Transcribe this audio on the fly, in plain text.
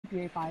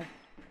GTA 5.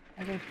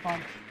 I think it's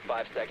fun.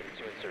 5 seconds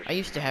to insertion. I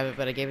used to have it,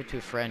 but I gave it to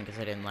a friend because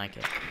I didn't like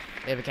it.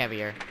 They have a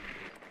caviar.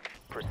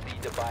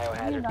 Proceed to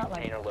biohazard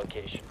container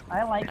location.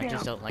 I like it. I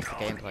just don't like the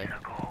gameplay.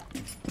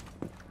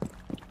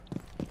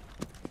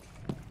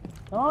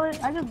 Oh,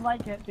 I just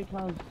like it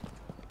because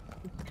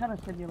it kind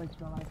of simulates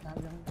real life now.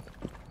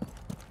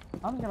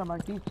 I'm gonna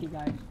mark these two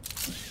guys.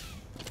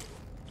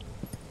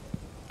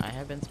 I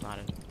have been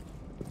spotted.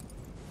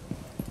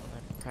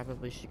 I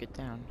probably should get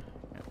down.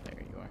 Oh,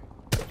 there you are.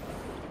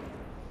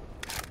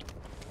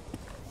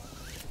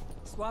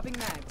 Swapping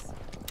mags.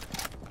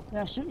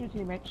 Yeah, shoot your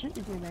teammate. Shoot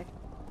your teammate.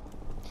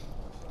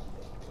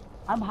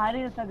 I'm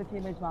hiding inside the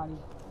teammate's body.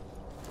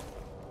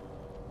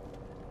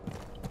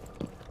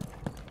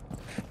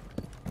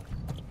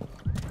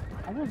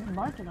 I was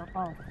marking them.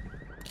 Oh,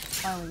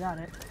 finally got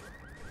it.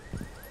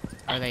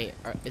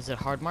 Is it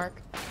hard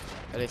mark?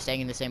 Are they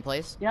staying in the same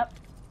place? Yep.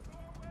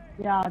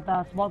 Yeah,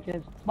 the smoke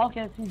is. Smoke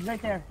is. He's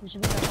right there. He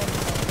should be there.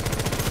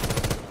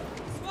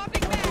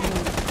 Swapping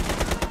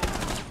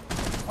mags.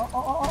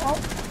 Oh.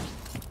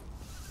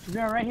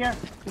 Kavira right here.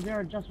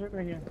 Kavira just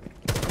right here.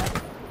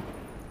 Yep.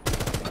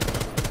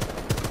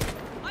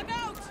 I'm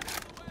out.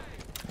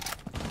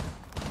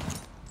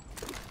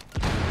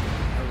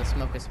 Oh, the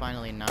smoke is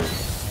finally not.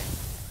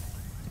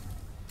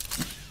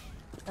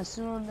 As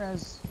soon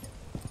as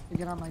I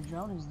get on my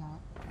drone, he's not.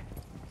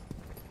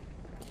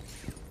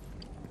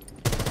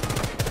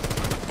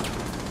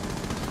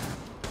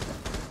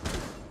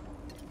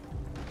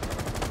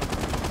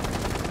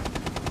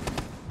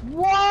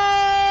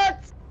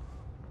 What?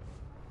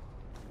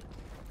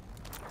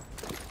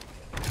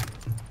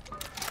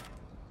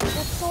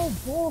 That's so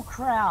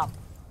bullcrap.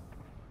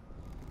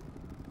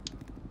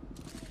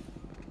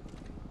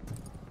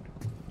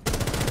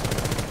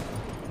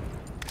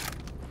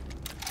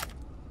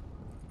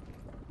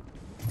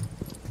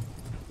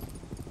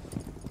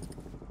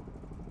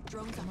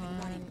 Drones up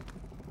and running.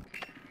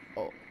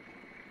 Oh.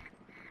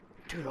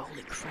 Dude,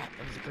 holy crap.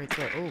 That was a great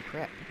throw. Oh,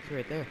 crap. He's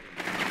right there.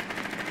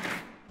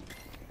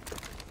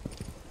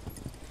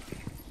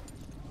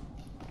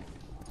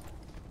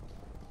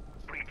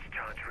 Breach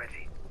charge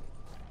ready.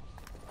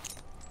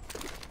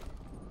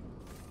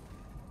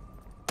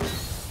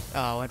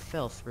 Oh, it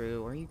fell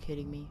through. Are you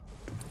kidding me?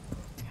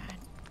 God.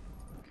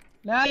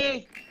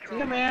 Maddie,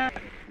 come here.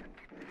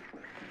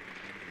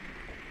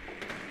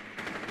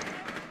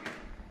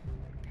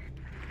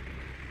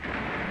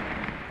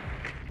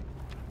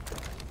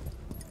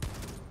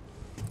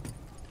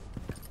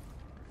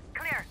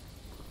 Clear.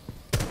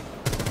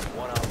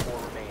 1 op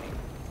 4 remaining.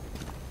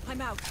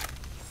 I'm out.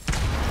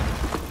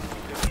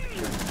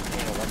 Secure the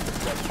container once the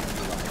threat is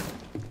neutralized.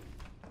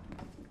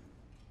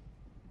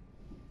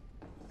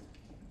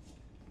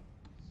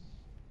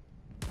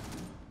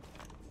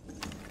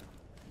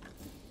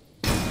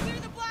 Clear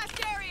the blast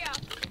area.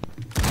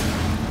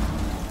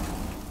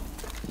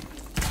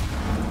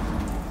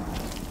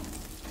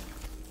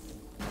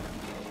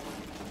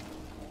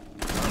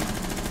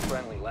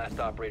 Friendly, last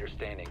operator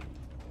standing.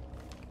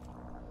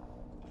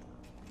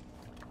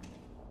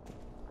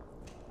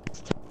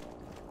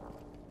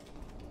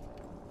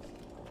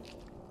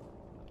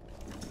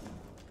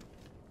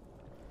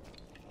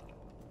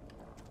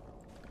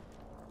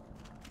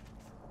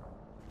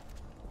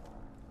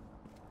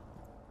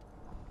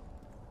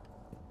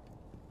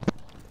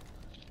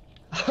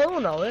 I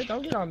don't know it.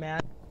 Don't get all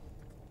mad.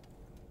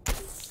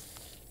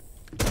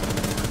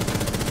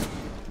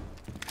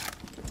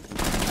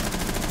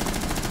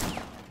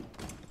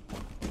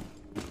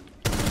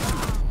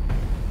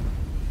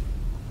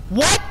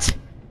 What?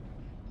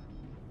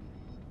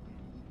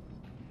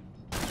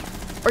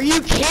 Are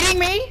you kidding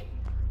me?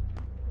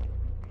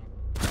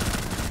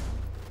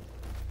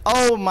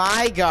 Oh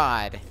my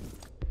god.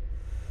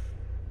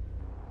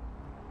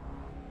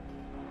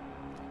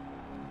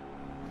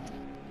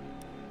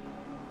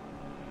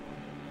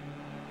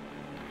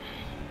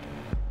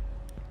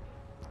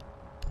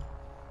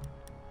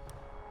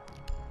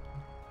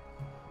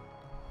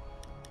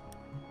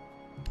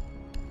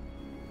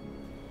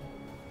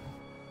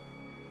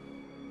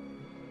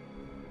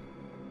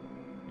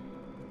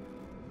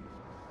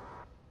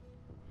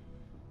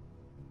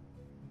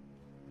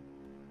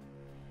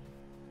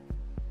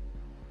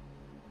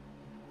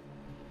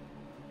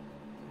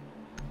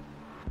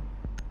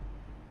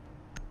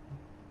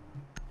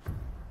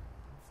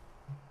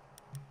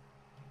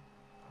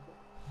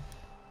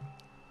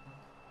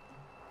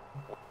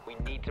 We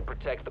need to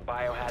protect the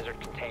biohazard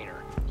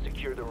container.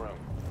 Secure the room.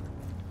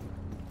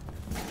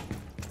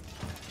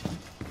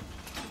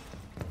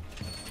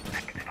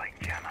 Activate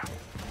jammer.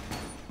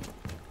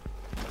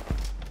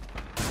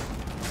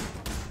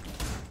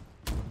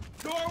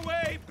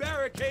 Doorway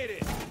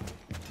barricaded!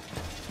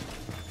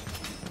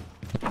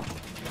 All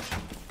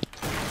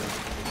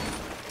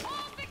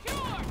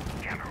secure.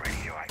 Jammer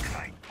radio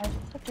activate. I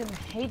freaking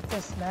hate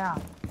this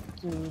map,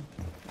 dude.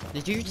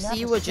 Did you Map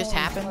see is what so just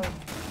happened? hard.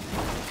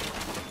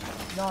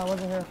 No, I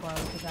wasn't here for it.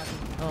 What just happened?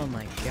 Oh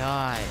my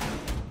god.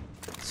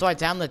 So I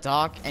downed the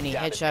dock and he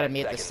Down to headshotted 10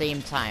 me at the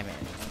seconds. same time.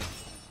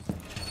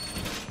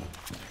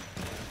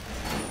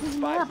 This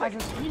map I 5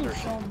 just seconds hate to it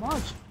so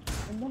much.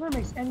 It never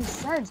makes any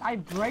sense. I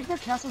break the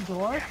castle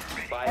door, and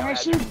I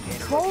Biohazard shoot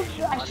container both.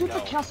 location I shoot the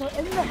unknown. castle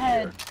in the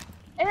head,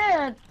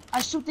 and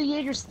I shoot the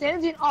Jaeger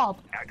standing up.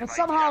 But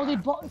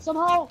somehow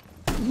somehow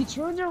he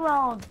turns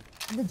around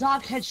and the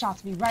dog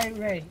headshots me right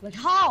away. Like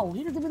how?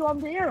 He doesn't even know I'm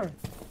there.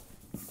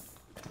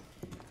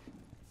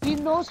 He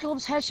no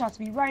scopes headshots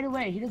me right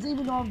away. He doesn't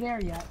even know I'm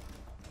there yet.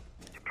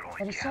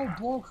 That is so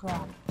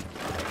bullcrap.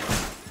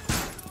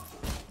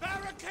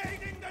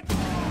 Barricading the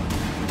door!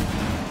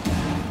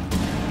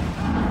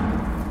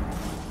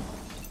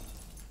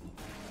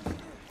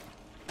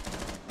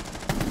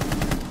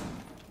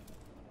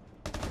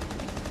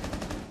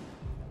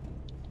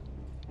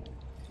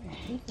 I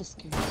hate this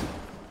game.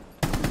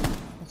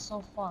 It's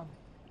so fun.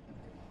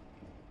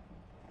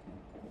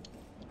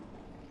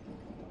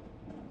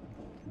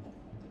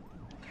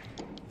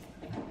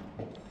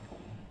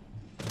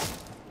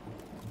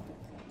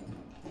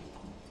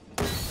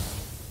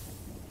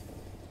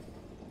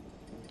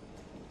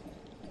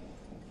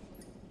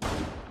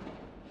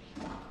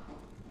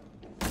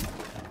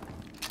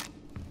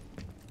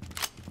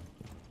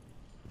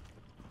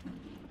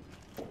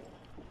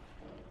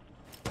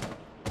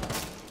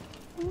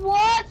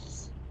 What?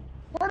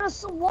 That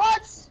is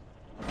what?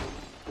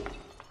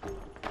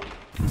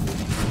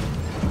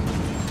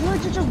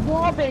 Where'd you just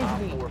wallbang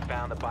Op me? 4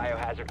 found the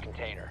biohazard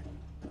container.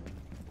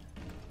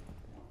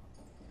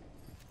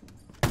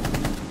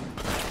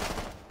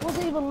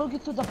 Wasn't even looking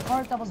through the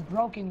part that was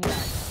broken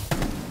yet.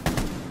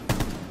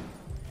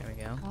 There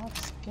we go. God,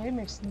 this game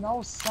makes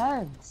no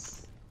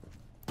sense.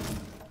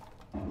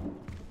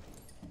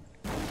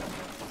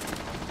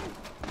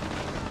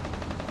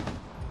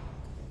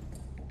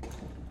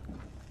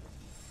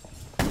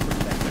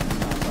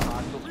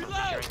 Hostiles from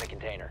securing the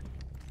container.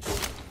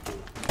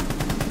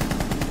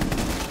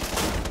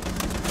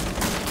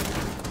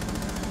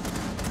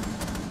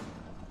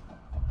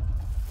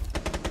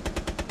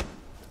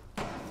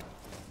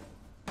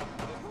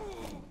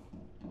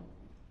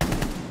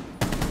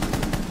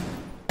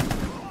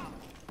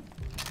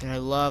 Dude, I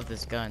love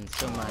this gun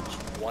so much.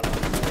 1 of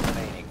 4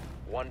 remaining.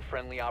 1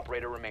 friendly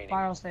operator remaining.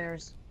 Spiral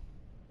stairs.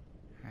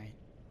 Alright.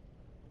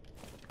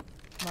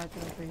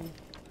 Marking for you.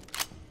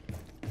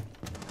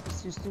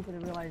 It's too stupid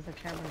to realize the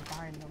camera's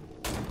behind them.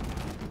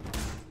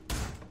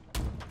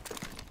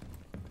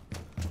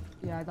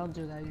 Yeah, don't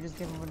do that. You just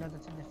give him another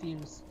to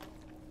defuse.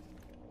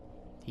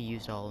 He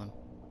used all of them.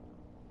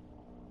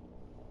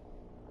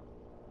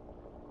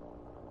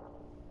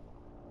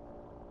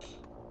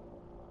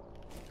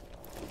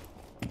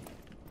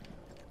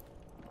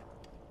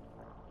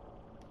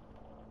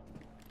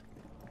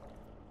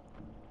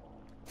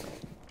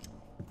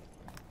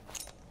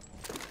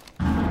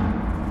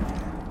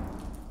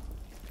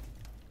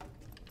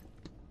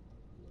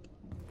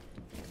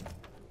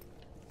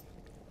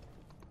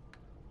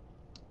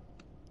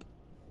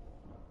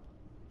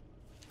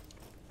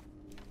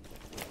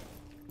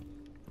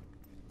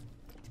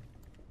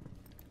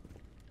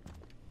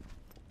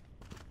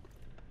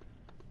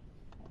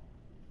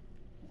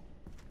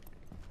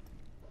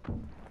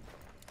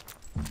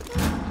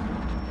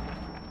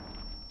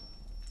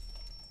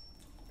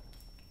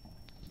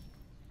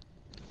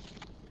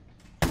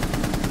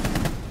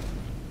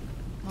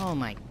 Oh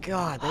my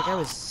god, that guy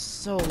was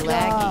so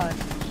laggy.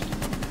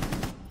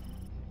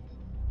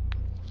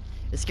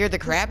 It scared the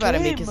crap out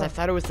of me because I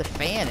thought it was the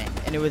fan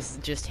and it was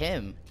just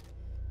him.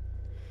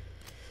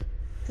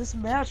 This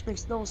match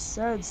makes no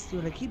sense,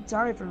 dude. I keep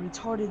dying for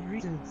retarded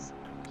reasons.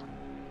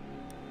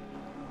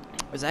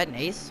 Was that an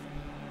ace?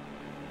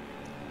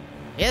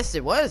 Yes,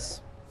 it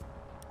was.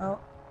 Oh.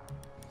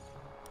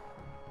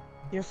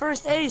 Your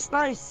first ace,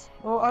 nice.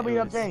 Well, I mean, It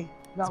of was- day.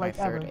 Not It's my like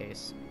third ever.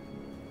 ace.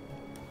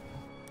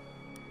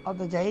 Of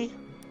the day?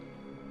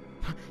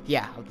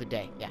 Yeah, of the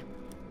day, yeah.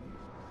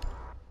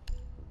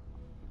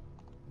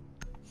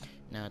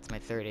 No, it's my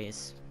third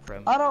ace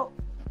from... I don't.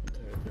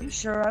 You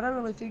sure? I don't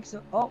really think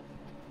so. Oh.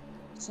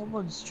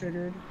 Someone's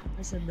triggered.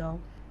 I said no.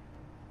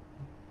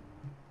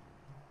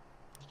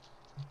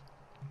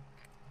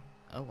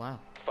 Oh, wow.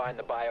 Find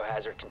the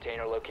biohazard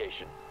container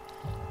location.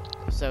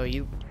 So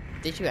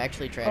did you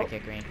actually try to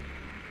kick Green?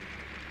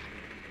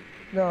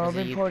 No, Was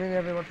I'm it you- reporting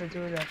everyone for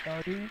doing that,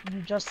 though. You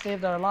just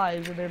saved our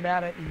lives and they're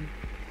mad at you.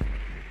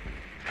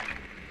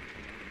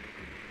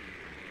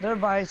 They're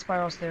by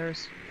spiral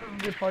stairs. I'm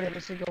reporting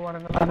every single one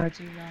of them on our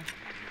team now.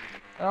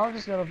 And I'm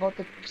just gonna vote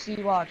the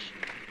watch.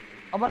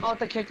 I'm gonna vote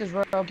to kick this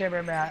royal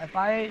gamer Matt. If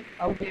I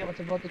won't be able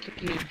to vote to kick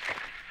you.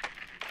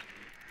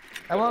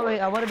 I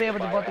wouldn't be able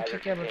to vote to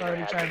kick him if I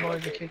already tried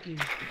voting to kick you.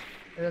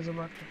 It doesn't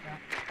work like that.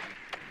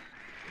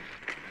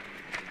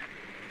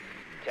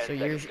 10 So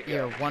seconds to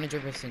you're go.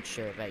 100%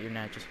 sure that you're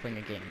not just playing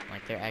a game,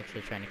 like they're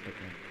actually trying to kick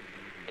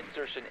me.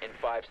 Insertion in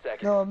 5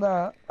 seconds. No, I'm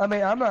not. I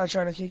mean, I'm not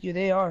trying to kick you.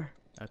 They are.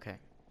 Okay.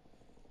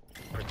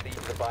 Proceed to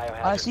the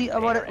biohazard I see. I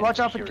container want to and watch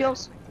out for secure it.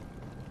 kills.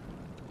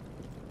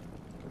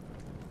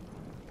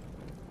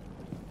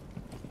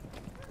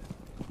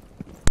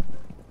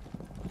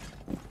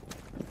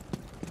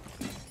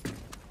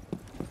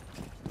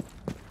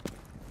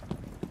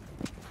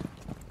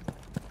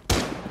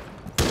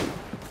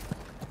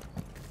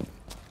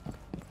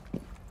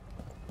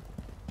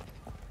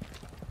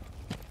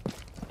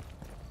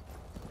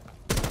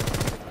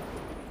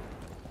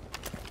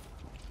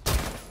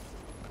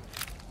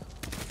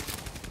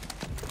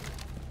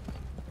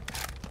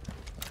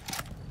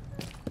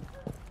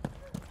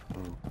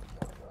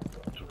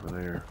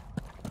 Clear.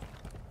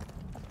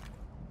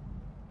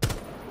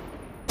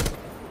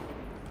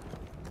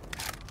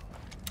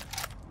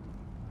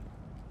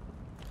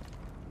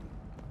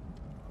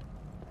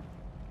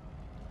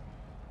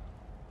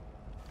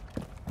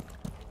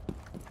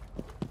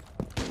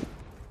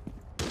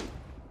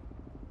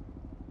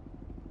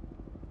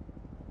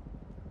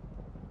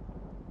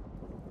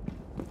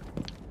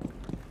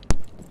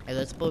 Hey,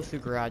 let's blow through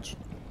garage.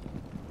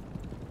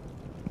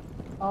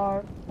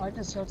 I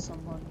just hurt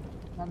someone.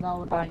 I'm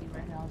not dying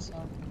right now, so.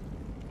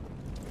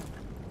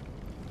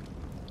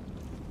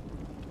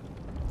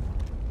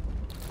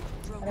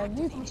 And I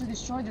need you to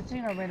destroy the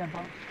thing I ran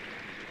above.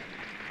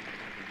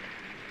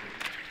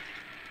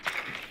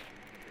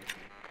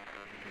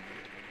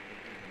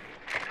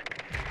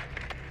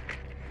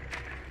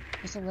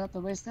 Guess I'm gonna have to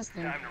waste this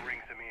thing. Time to ring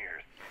some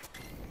ears.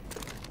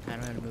 I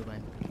don't know how to move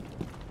mine.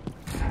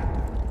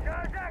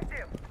 Charge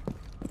active!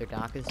 Their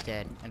dock is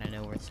dead, and I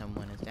know where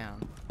someone is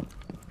down.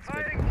 It's good.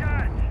 Fighting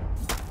charge!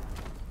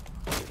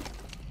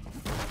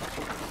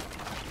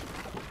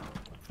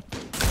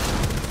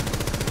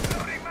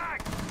 Loading back!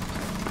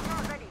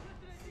 Not ready.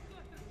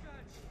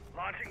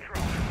 Launching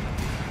drone.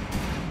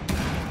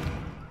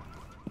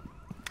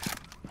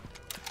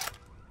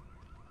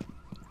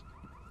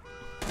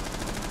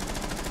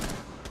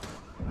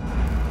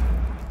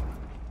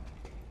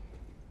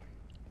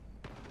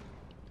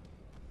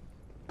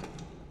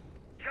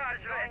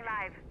 Charge going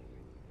live.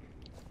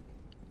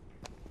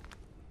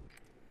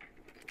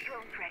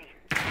 Drone's ready.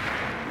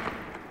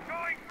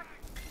 Going.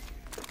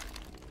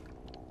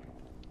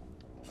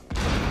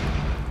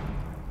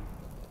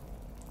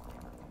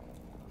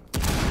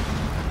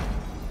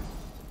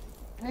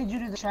 I need you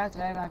to distract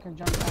and I can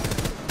jump out.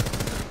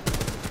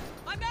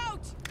 I'm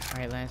out!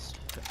 Alright, last.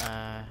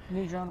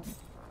 New drone.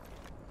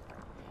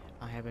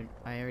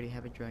 I already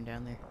have a drone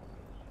down there.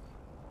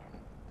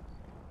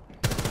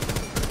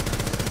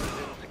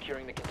 Resume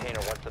securing the container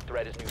once the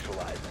threat is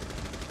neutralized.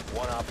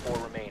 1 Op 4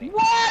 remaining.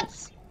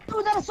 What?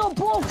 Dude, that is so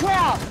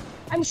bullcrap!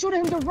 I'm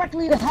shooting him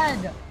directly in the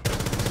head.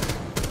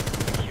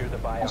 Secure the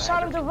biohazard I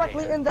shot him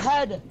directly in the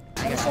head.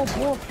 That is so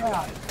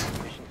bullcrap.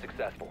 container. Mission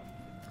successful.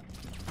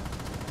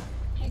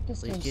 I hate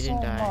this At least game you so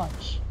didn't die.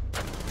 much.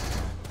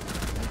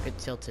 You get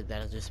tilted,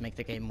 that'll just make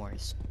the game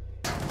worse.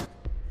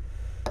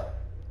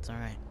 It's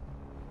alright.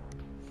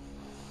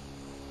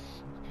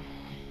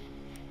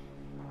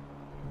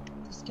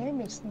 This game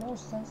makes no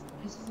sense.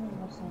 It pisses me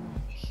off so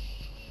much.